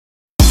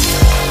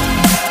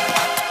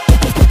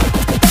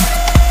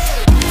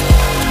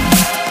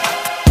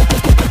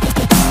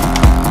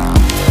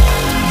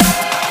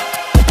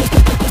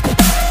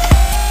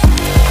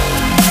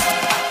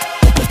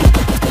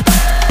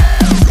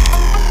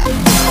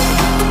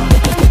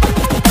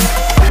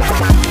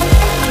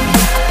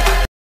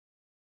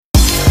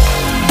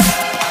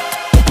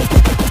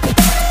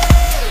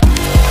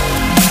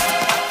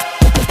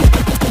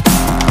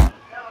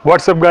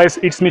What's up guys,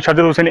 it's me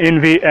SaJJad HoSSain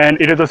AnVy and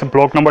it is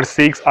blog number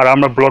 6 আর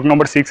আমরা blog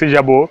number 6 এ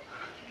যাব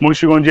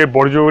মুন্সিগঞ্জের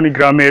বর্জগণী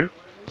গ্রামের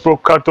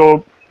প্রখ্যাত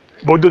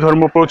বৌদ্ধ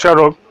ধর্ম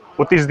প্রচারক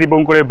অতীশ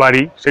দীপঙ্করের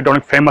বাড়ি। সেটা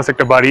অনেক ফেমাস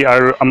একটা বাড়ি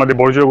আর আমাদের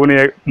বর্জগণী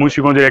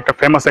মুন্সিগঞ্জের একটা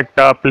ফেমাস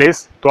একটা প্লেস।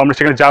 তো আমরা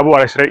সেখানে যাব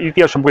আর সেটার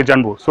ইতিহাস সম্পর্কে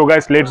জানবো। So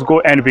guys, let's go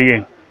and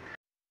begin.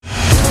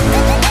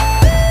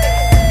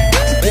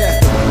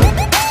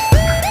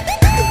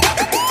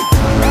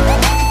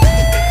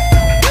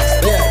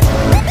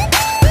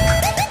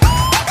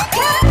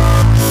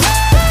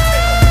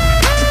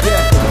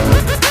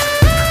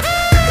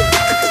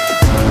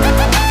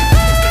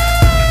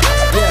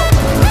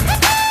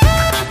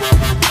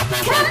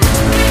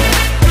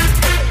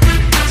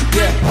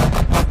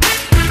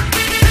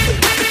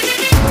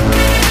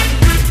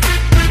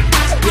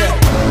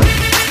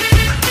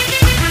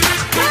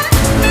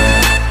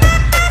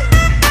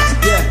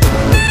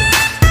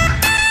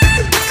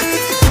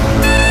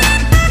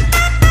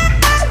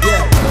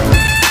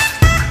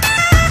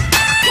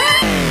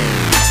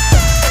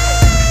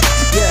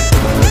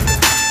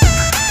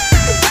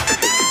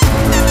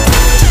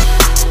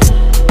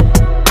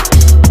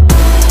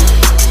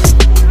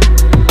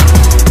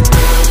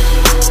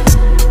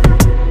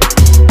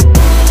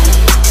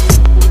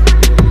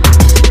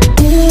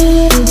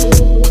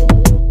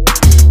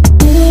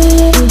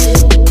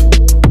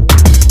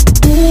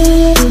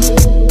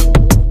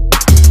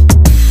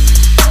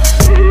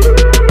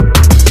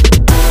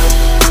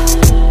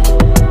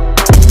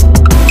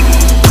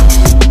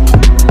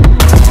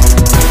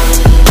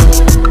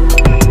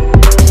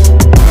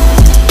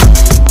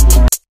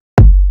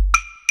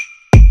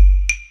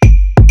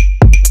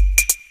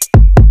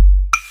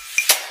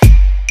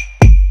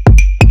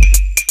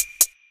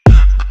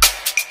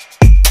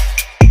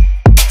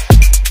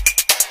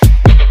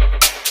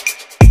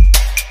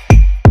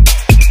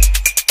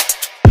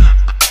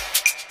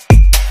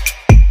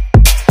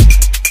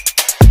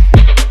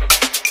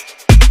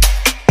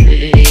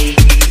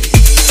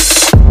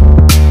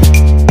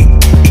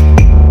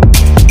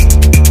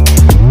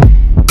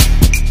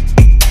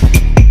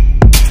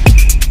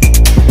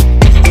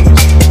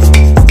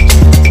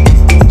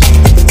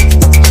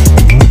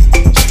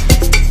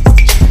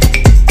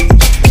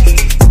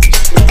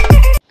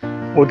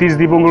 Atish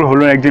Dipankar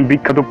হলেন একজন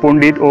বিখ্যাত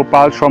পণ্ডিত ও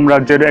পাল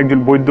সাম্রাজ্যের একজন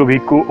বৌদ্ধ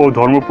ভিক্ষু ও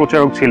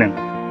ধর্মপ্রচারক ছিলেন।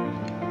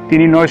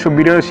 তিনি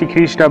 982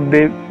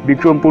 খ্রিস্টাব্দে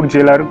বিক্রমপুর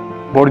জেলার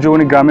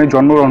বর্জগণী গ্রামে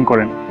জন্মগ্রহণ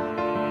করেন।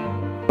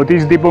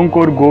 অতীশ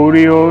দীপঙ্কর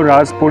গৌড়ীয়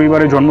রাজ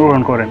পরিবারে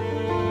জন্মগ্রহণ করেন।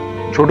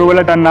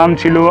 ছোটবেলায় তার নাম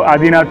ছিল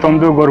আদিনাথ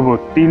চন্দ্র গর্ভ।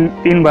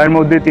 তিন ভাইয়ের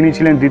মধ্যে তিনি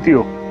ছিলেন দ্বিতীয়।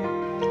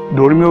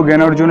 ধর্মীয়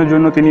জ্ঞান অর্জনের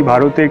জন্য তিনি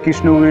ভারতের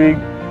কৃষ্ণময়ী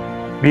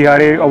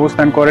বিহারে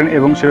অবস্থান করেন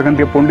এবং সেখান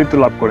থেকে পণ্ডিত্য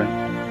লাভ করেন।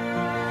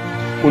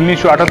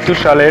 1978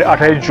 সালের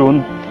 28 জুন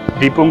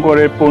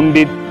দীপঙ্করের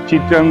পণ্ডিত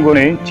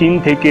চিত্রাঙ্গনে চীন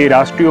থেকে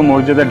রাষ্ট্রীয়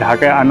মর্যাদা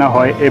ঢাকায় আনা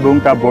হয় এবং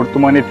তা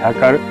বর্তমানে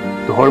ঢাকার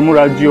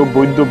ধর্মরাজ্য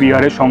বৌদ্ধ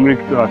বিহারে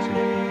সংরক্ষিত আছে।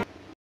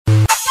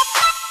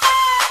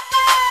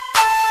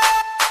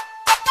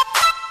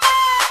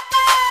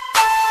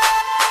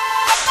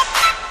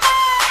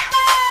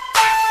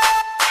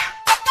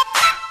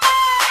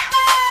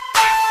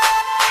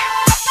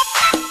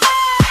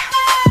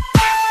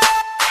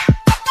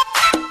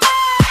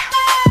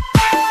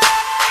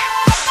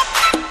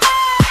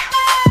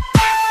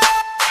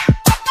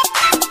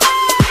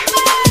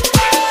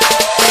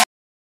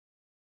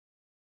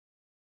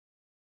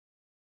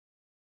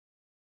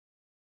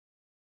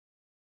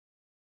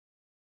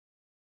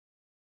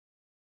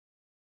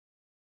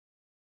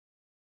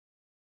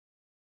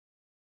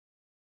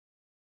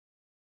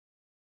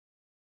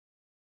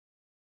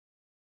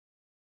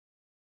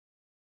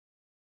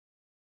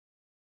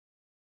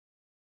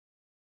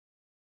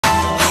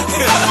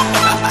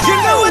 You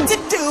know what to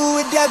do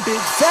with that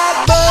big fat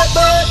butt,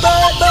 butt,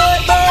 butt, butt,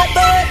 butt,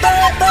 butt,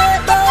 butt, butt,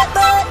 butt,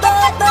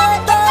 butt, butt,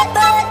 butt, butt,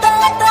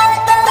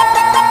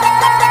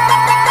 butt, butt, butt.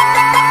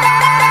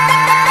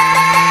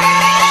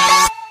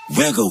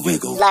 Wiggle,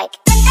 wiggle. Like.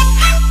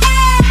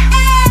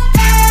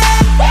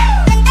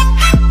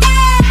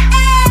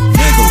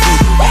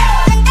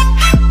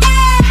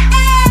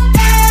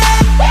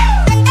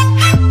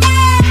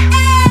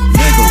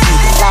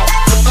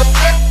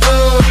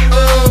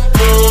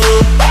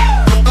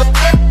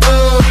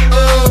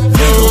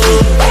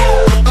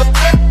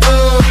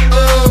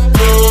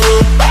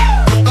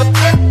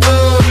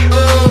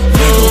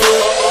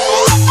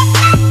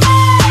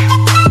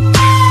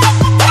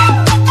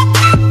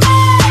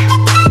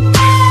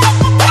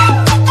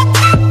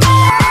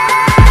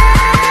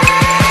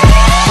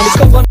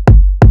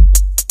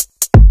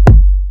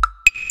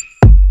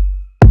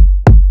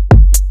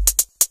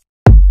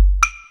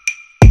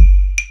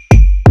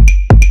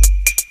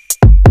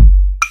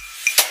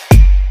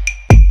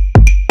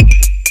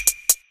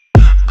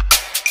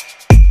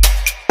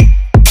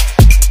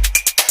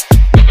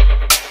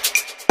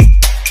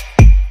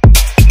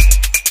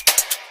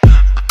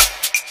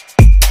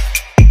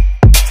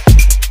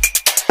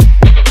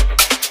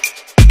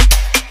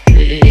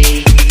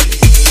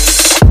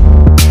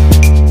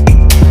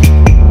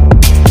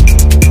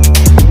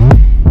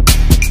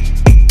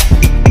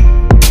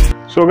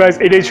 Guys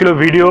এটাই ছিল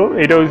ভিডিও।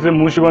 এটা হচ্ছে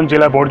মুন্সিগঞ্জ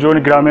জেলা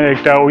বর্জনী গ্রামের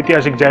একটা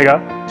ঐতিহাসিক জায়গা,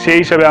 সেই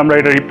হিসাবে আমরা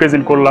এটা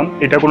রিপ্রেজেন্ট করলাম।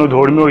 এটা কোনো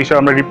ধর্মীয় হিসাবে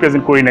আমরা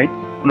রিপ্রেজেন্ট করি নাই,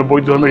 কোনো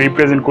বৌদ্ধ ধর্মে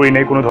রিপ্রেজেন্ট করি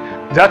নাই, কোনো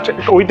জাস্ট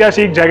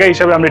ঐতিহাসিক জায়গা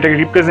হিসাবে আমরা এটাকে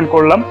রিপ্রেজেন্ট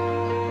করলাম।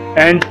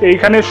 অ্যান্ড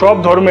এইখানে সব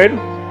ধর্মের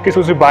কিছু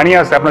কিছু বাণী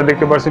আছে, আপনারা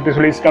দেখতে পাচ্ছেন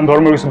পিছনে ইসলাম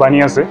ধর্মের কিছু বাণী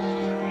আছে।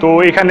 তো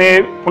এখানে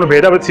কোনো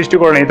ভেদাভেদ সৃষ্টি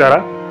করে নেই তারা,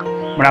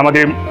 মানে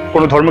আমাদের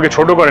কোনো ধর্মকে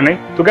ছোট করে নেই।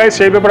 তো গাইস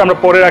সেই ব্যাপারে আমরা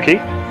পরে রাখি,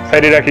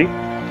 সাইডে রাখি।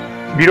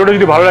 ভিডিওটা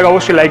যদি ভালো লাগে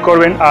অবশ্যই লাইক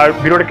করবেন, আর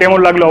ভিডিওটা কেমন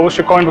লাগলো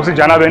অবশ্যই কমেন্ট বক্সে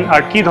জানাবেন,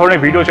 আর কি ধরনের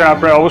ভিডিও চান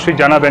আপনারা অবশ্যই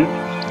জানাবেন।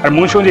 আর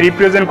মুন্সিগঞ্জে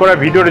রিপ্রেজেন্ট করা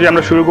ভিডিওটা যে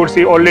আমরা শুরু করছি,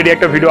 অলরেডি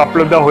একটা ভিডিও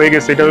আপলোড দেওয়া হয়ে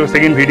গেছে, এটা হলো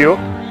সেকেন্ড ভিডিও।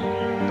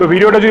 তো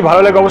ভিডিওটা যদি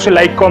ভালো লাগে অবশ্যই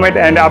লাইক কমেন্ট,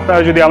 অ্যান্ড আপনারা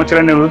যদি আমার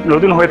চ্যানেলে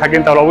নতুন হয়ে থাকেন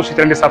তাহলে অবশ্যই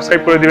চ্যানেলটি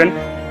সাবস্ক্রাইব করে দিবেন।